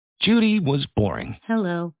Judy was boring.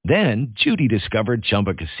 Hello. Then Judy discovered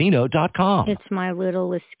ChumbaCasino.com. It's my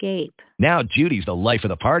little escape. Now Judy's the life of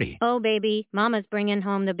the party. Oh, baby, mama's bringing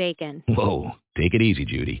home the bacon. Whoa, take it easy,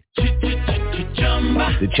 Judy.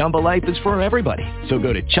 The Chumba life is for everybody. So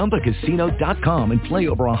go to ChumbaCasino.com and play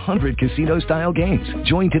over 100 casino-style games.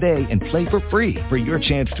 Join today and play for free for your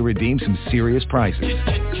chance to redeem some serious prizes.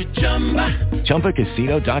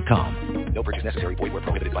 ChumbaCasino.com. No purchase necessary. Void where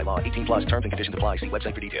prohibited by law. 18 plus terms and conditions apply. See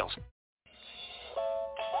website for details.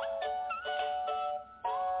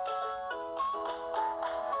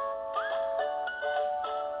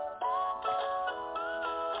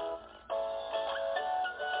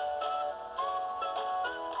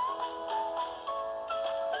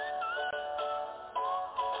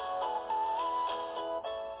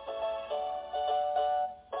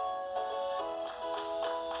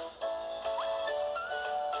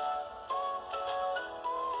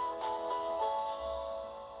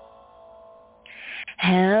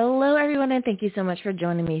 Hello, everyone, and thank you so much for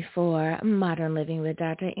joining me for Modern Living with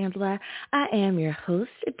Dr. Angela. I am your host,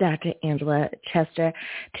 Dr. Angela Chester.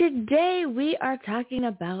 Today, we are talking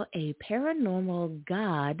about a paranormal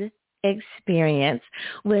God experience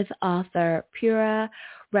with author Pura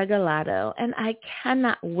Regalado, and I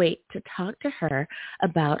cannot wait to talk to her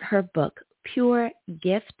about her book, Pure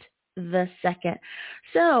Gift the Second.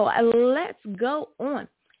 So let's go on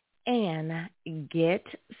and get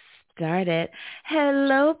started.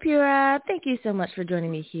 Hello, Pura. Thank you so much for joining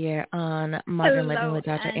me here on Modern Living with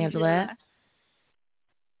Dr. Angela.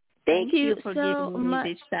 Thank you so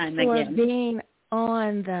much for being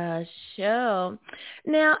on the show.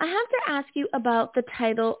 Now, I have to ask you about the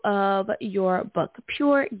title of your book,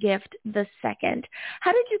 Pure Gift the Second.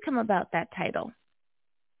 How did you come about that title?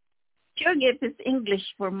 Pure Gift is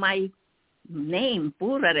English for my name,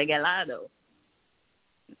 Pura Regalado.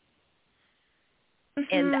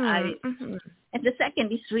 And and the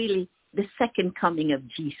second is really the second coming of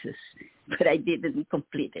Jesus, but I didn't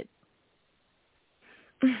complete it.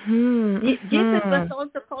 Jesus was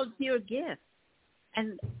also called Pure Gift,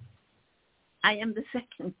 and I am the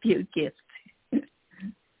second pure gift.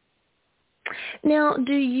 Now,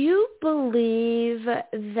 do you believe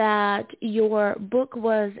that your book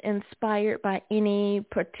was inspired by any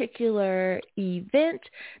particular event?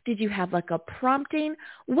 Did you have like a prompting?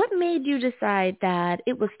 What made you decide that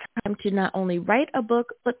it was time to not only write a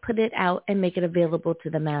book, but put it out and make it available to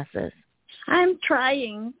the masses? I'm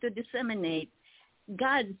trying to disseminate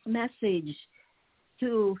God's message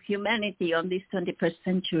to humanity on this 21st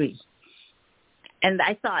century. And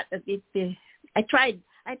I thought that I tried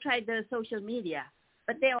the social media,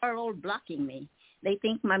 but they are all blocking me. They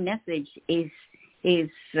think my message is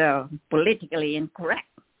politically incorrect.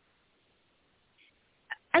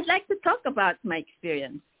 I'd like to talk about my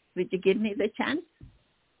experience. Would you give me the chance?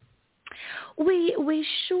 We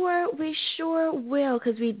sure will,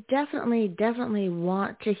 because we definitely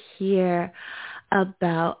want to hear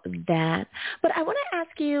about that. But I want to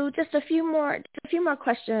ask you just a few more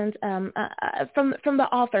questions from the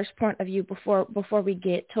author's point of view before we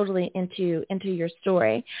get totally into your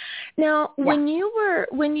story. Now, when you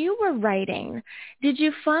were writing, did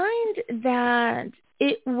you find that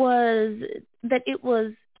it was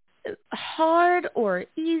hard or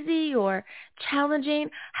easy or challenging?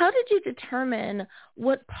 How did you determine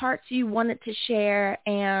what parts you wanted to share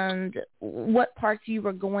and what parts you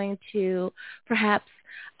were going to perhaps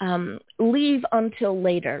leave until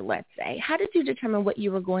later, let's say? How did you determine what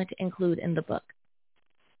you were going to include in the book?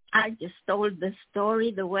 I just told the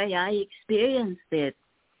story the way I experienced it.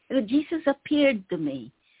 Jesus appeared to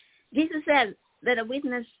me. Jesus said that a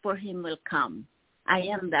witness for him will come. I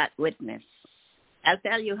am that witness. I'll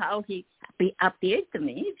tell you how he appeared to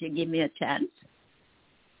me if you give me a chance.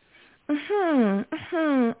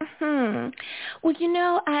 Well, you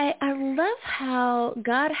know, I love how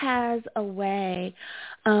God has a way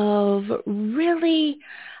of really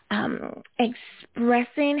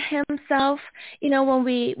expressing himself. You know, when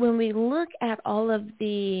we look at all of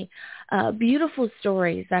the beautiful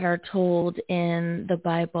stories that are told in the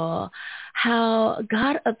Bible, how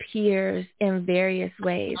God appears in various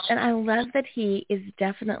ways. And I love that he is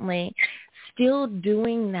definitely still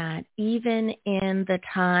doing that even in the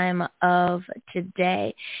time of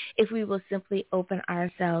today, if we will simply open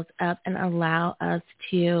ourselves up and allow us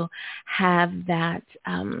to have that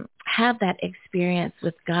experience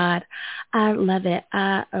with God. I love it.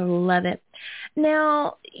 I love it.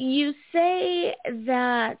 Now, you say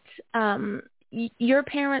that your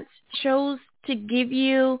parents chose to give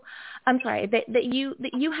you, that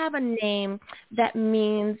you have a name that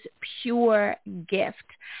means pure gift.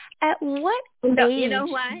 At what age you know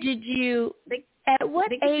why? did you? At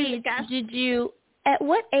what age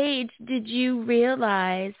did you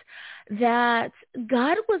realize that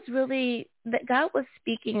God was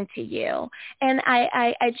speaking to you? And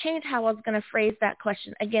I changed how I was going to phrase that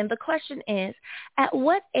question. Again, the question is, at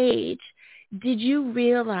what age did you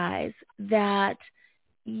realize that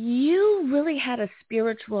you really had a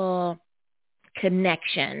spiritual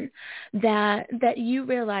connection, that you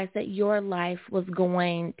realized that your life was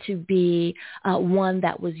going to be one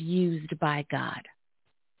that was used by God?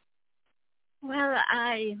 Well,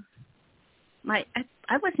 I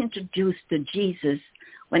was introduced to Jesus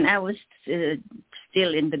when I was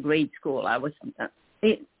still in the grade school. I was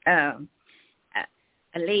a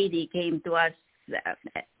lady came to us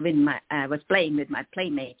I was playing with my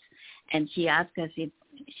playmates, and she asked us if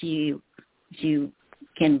she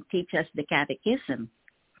can teach us the catechism,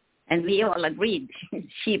 and we all agreed.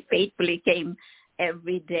 She faithfully came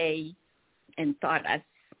every day and taught us,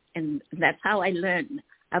 and that's how I learned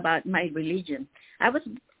about my religion. I was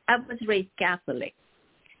raised Catholic,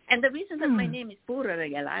 and the reason that my name is Pura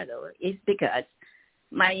Regalado is because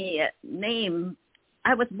my name,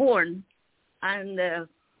 I was born on the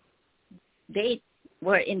date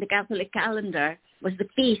where in the Catholic calendar was the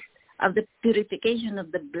feast of the purification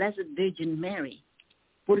of the Blessed Virgin Mary.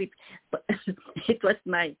 It was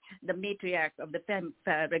the matriarch of the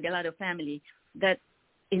Regalado family that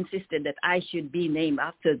insisted that I should be named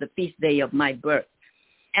after the feast day of my birth.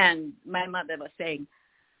 And my mother was saying,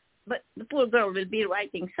 but the poor girl will be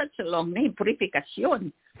writing such a long name,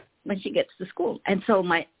 Purificación, when she gets to school. And so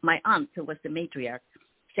my aunt, who was the matriarch,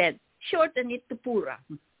 said, shorten it to Pura.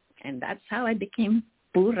 And that's how I became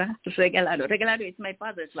Pura Regalado. Regalado is my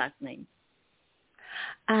father's last name.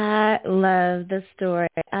 I love the story.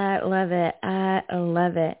 I love it. I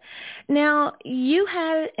love it. Now, you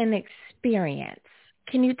had an experience.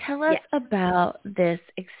 Can you tell us about this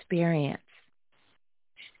experience?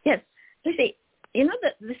 Yes. You see,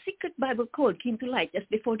 the secret Bible code came to light just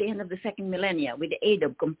before the end of the second millennia with the aid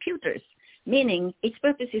of computers, meaning its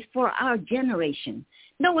purpose is for our generation.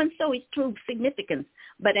 No one saw its true significance,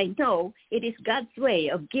 but I know it is God's way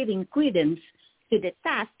of giving credence to the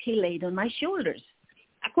task he laid on my shoulders.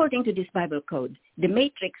 According to this Bible code, the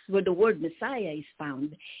matrix where the word Messiah is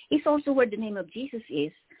found is also where the name of Jesus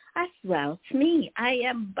is, as well as me. I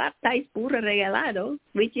am baptized Pura Regalado,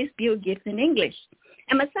 which is pure gift in English.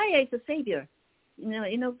 And Messiah is a savior.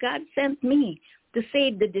 God sent me to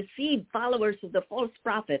save the deceived followers of the false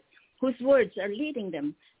prophet whose words are leading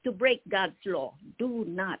them to break God's law. Do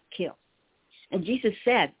not kill. And Jesus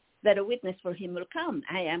said that a witness for him will come.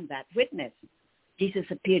 I am that witness. Jesus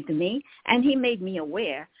appeared to me, and he made me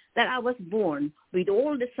aware that I was born with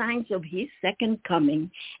all the signs of his second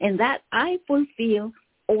coming, and that I fulfill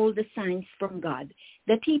all the signs from God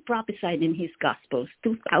that he prophesied in his Gospels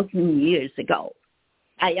 2,000 years ago.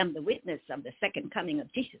 I am the witness of the second coming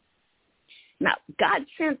of Jesus. Now, God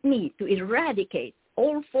sent me to eradicate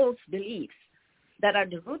all false beliefs that are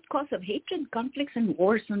the root cause of hatred, conflicts, and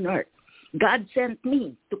wars on earth. God sent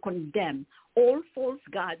me to condemn all false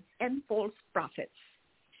gods and false prophets.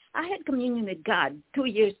 I had communion with God 2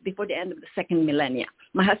 years before the end of the second millennia.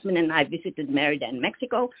 My husband and I visited Merida in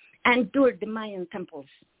Mexico and toured the Mayan temples.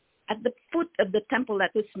 At the foot of the temple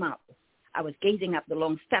at Usmao, I was gazing up the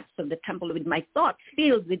long steps of the temple with my thoughts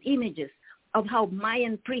filled with images of how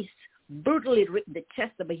Mayan priests brutally ripped the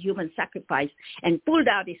chest of a human sacrifice and pulled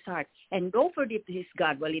out his heart and offered it to his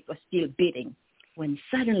God while it was still beating. When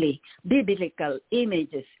suddenly biblical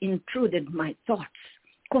images intruded my thoughts,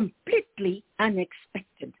 completely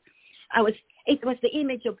unexpected. It was the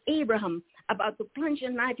image of Abraham about to plunge a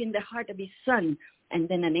knife in the heart of his son, and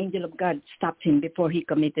then an angel of God stopped him before he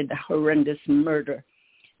committed a horrendous murder.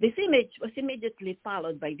 This image was immediately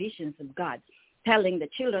followed by visions of God telling the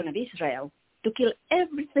children of Israel to kill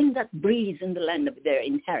everything that breathes in the land of their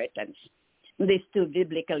inheritance. These two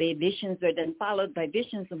biblical visions were then followed by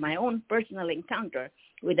visions of my own personal encounter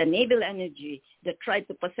with an evil energy that tried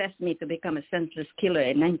to possess me to become a senseless killer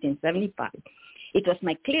in 1975. It was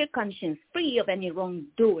my clear conscience, free of any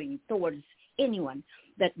wrongdoing towards anyone,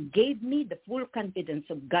 that gave me the full confidence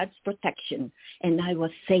of God's protection, and I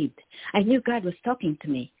was saved. I knew God was talking to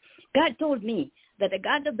me. God told me that the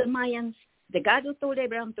God of the Mayans, the God who told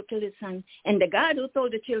Abraham to kill his son, and the God who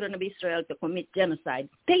told the children of Israel to commit genocide,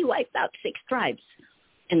 they wiped out 6 tribes.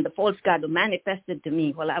 And the false God who manifested to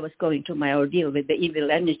me while I was going through my ordeal with the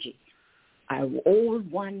evil energy are all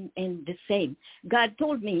one and the same. God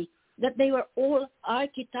told me that they were all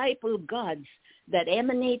archetypal gods that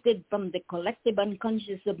emanated from the collective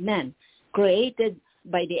unconscious of man, created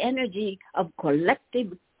by the energy of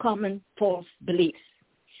collective common false beliefs.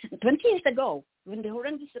 20 years ago, when the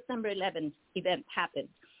horrendous September 11th event happened,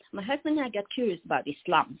 my husband and I got curious about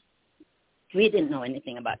Islam. We didn't know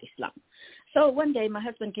anything about Islam. So one day my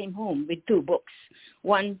husband came home with 2 books.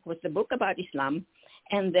 One was the book about Islam,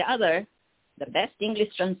 and the other, the best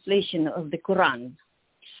English translation of the Quran.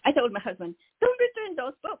 I told my husband, don't return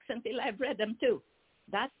those books until I've read them too.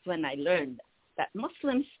 That's when I learned that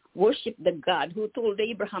Muslims worship the God who told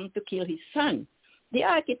Abraham to kill his son, the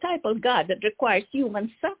archetypal God that requires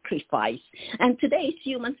human sacrifice. And today's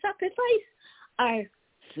human sacrifice are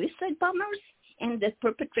suicide bombers and the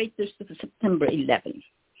perpetrators of September 11th.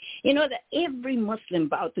 You know that every Muslim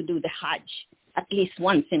vowed to do the Hajj at least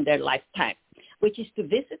once in their lifetime, which is to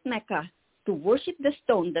visit Mecca to worship the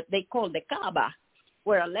stone that they call the Kaaba,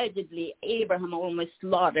 where allegedly Abraham almost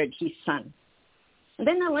slaughtered his son. And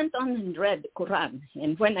then I went on and read the Quran,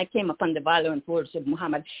 and when I came upon the valiant words of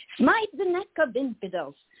Muhammad, smite the neck of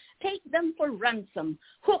infidels, take them for ransom,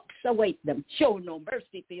 hooks await them, show no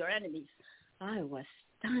mercy to your enemies. I was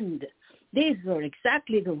stunned. These were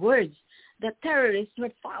exactly the words that terrorists were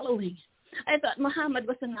following. I thought Muhammad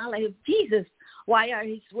was an ally of Jesus. Why are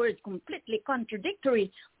his words completely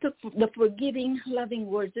contradictory to the forgiving, loving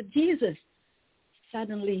words of Jesus?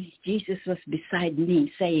 Suddenly, Jesus was beside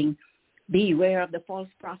me saying, beware of the false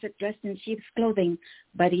prophet dressed in sheep's clothing,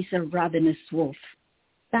 but he's a ravenous wolf.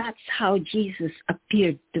 That's how Jesus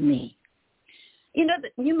appeared to me. You know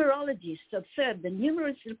that numerologists observed the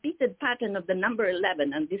numerous repeated pattern of the number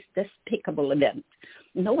 11 on this despicable event.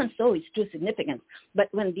 No one saw its true significance, but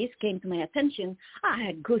when this came to my attention, I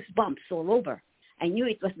had goosebumps all over. I knew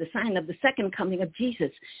it was the sign of the second coming of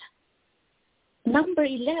Jesus. Number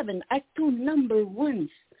 11 are 2 number ones.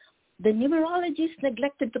 The numerologists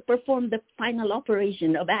neglected to perform the final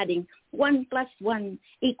operation of adding 1 plus 1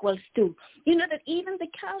 equals 2. You know that even the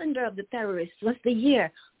calendar of the terrorists was the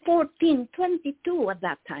year 1422 at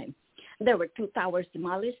that time. There were 2 towers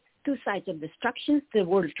demolished, 2 sites of destruction, the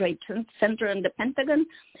World Trade Center and the Pentagon,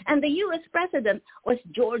 and the U.S. president was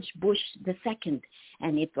George Bush II.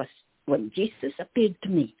 And it was when Jesus appeared to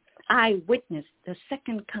me. I witnessed the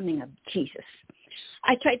second coming of Jesus.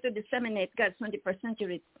 I tried to disseminate God's 21st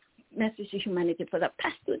century message to humanity for the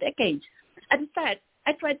past 2 decades. At the start,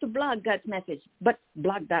 I tried to blog God's message, but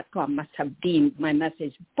blog.com must have deemed my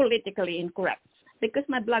message politically incorrect because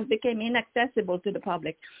my blog became inaccessible to the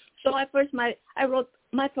public. So I wrote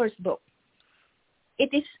my first book. It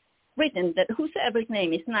is written that whosoever's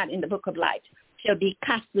name is not in the book of life shall be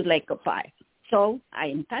cast to the lake of fire. So I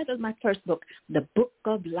entitled my first book, The Book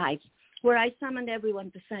of Life, where I summoned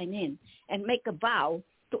everyone to sign in and make a vow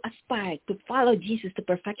to aspire to follow Jesus to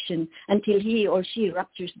perfection until he or she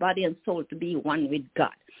raptures body and soul to be one with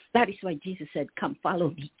God. That is why Jesus said, come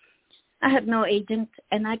follow me. I have no agent,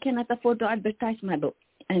 and I cannot afford to advertise my book,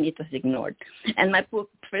 and it was ignored. And my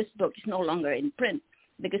first book is no longer in print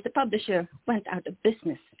because the publisher went out of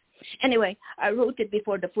business. Anyway, I wrote it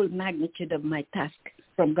before the full magnitude of my task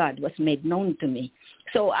from God was made known to me.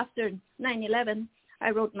 So after 9/11,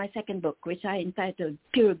 I wrote my second book, which I entitled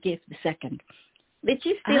Pure Gift the Second. Which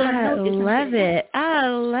is still I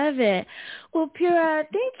love it. Well, Pura,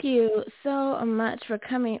 thank you so much for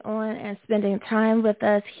coming on and spending time with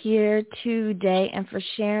us here today and for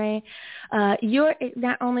sharing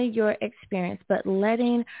not only your experience, but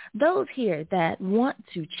letting those here that want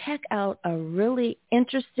to check out a really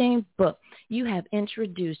interesting book. You have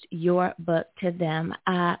introduced your book to them.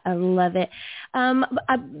 I love it.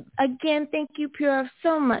 Again, thank you, Pura,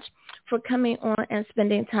 so much for coming on and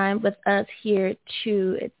spending time with us here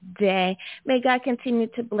today. May God continue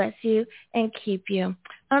to bless you and keep you.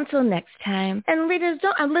 Until next time. And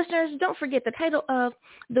listeners, don't forget the title of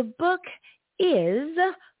the book is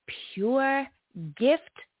Pure Gift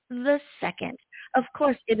the Second. Of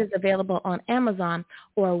course, it is available on Amazon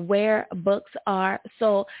or where books are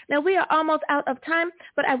sold. Now, we are almost out of time,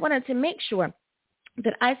 but I wanted to make sure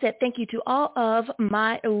that I said thank you to all of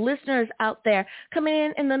my listeners out there.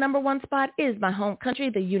 Coming in the number 1 spot is my home country,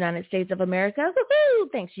 the United States of America. Woo-hoo!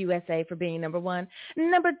 Thanks, USA, for being number 1.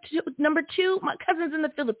 Number two, my cousins in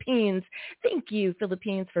the Philippines. Thank you,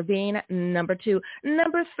 Philippines, for being number 2.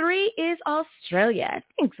 Number 3 is Australia.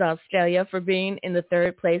 Thanks, Australia, for being in the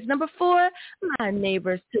 3rd place. Number 4, my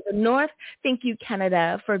neighbors to the north. Thank you,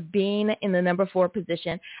 Canada, for being in the number 4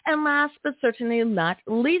 position. And last but certainly not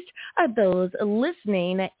least are those listening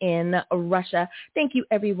in Russia. Thank you,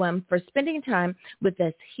 everyone, for spending time with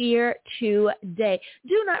us here today.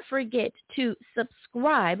 Do not forget to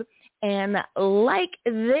subscribe and like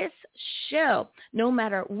this show, no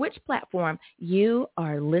matter which platform you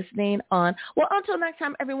are listening on. Well, until next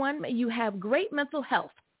time, everyone, may you have great mental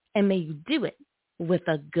health, and may you do it with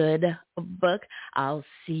a good book. I'll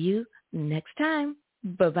see you next time.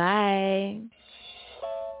 Bye-bye.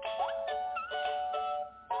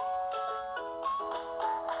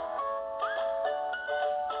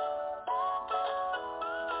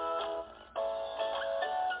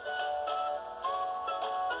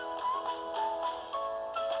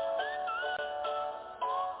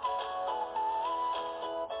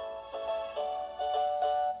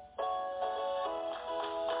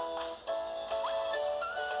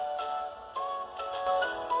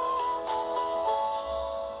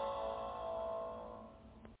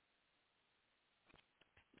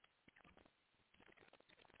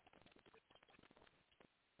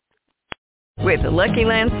 With the Lucky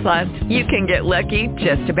Land Slots, you can get lucky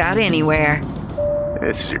just about anywhere.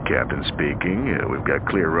 This is your captain speaking. We've got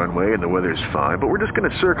clear runway and the weather's fine, but we're just going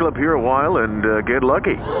to circle up here a while and get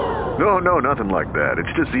lucky. No, nothing like that.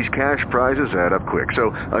 It's just these cash prizes add up quick.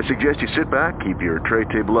 So I suggest you sit back, keep your tray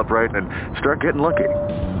table upright, and start getting lucky.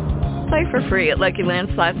 Play for free at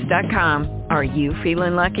LuckyLandSlots.com. Are you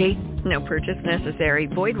feeling lucky? No purchase necessary.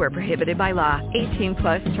 Void where prohibited by law. 18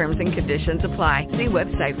 plus terms and conditions apply. See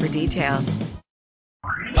website for details.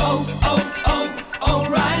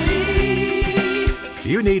 O'Reilly.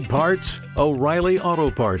 You need parts? O'Reilly Auto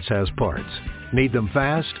Parts has parts. Need them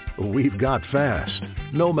fast? We've got fast.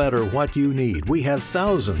 No matter what you need, we have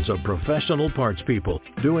thousands of professional parts people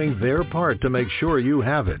doing their part to make sure you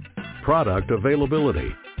have it. Product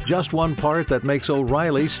availability. Just one part that makes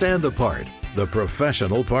O'Reilly stand apart. The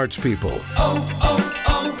professional parts people.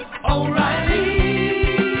 O'Reilly.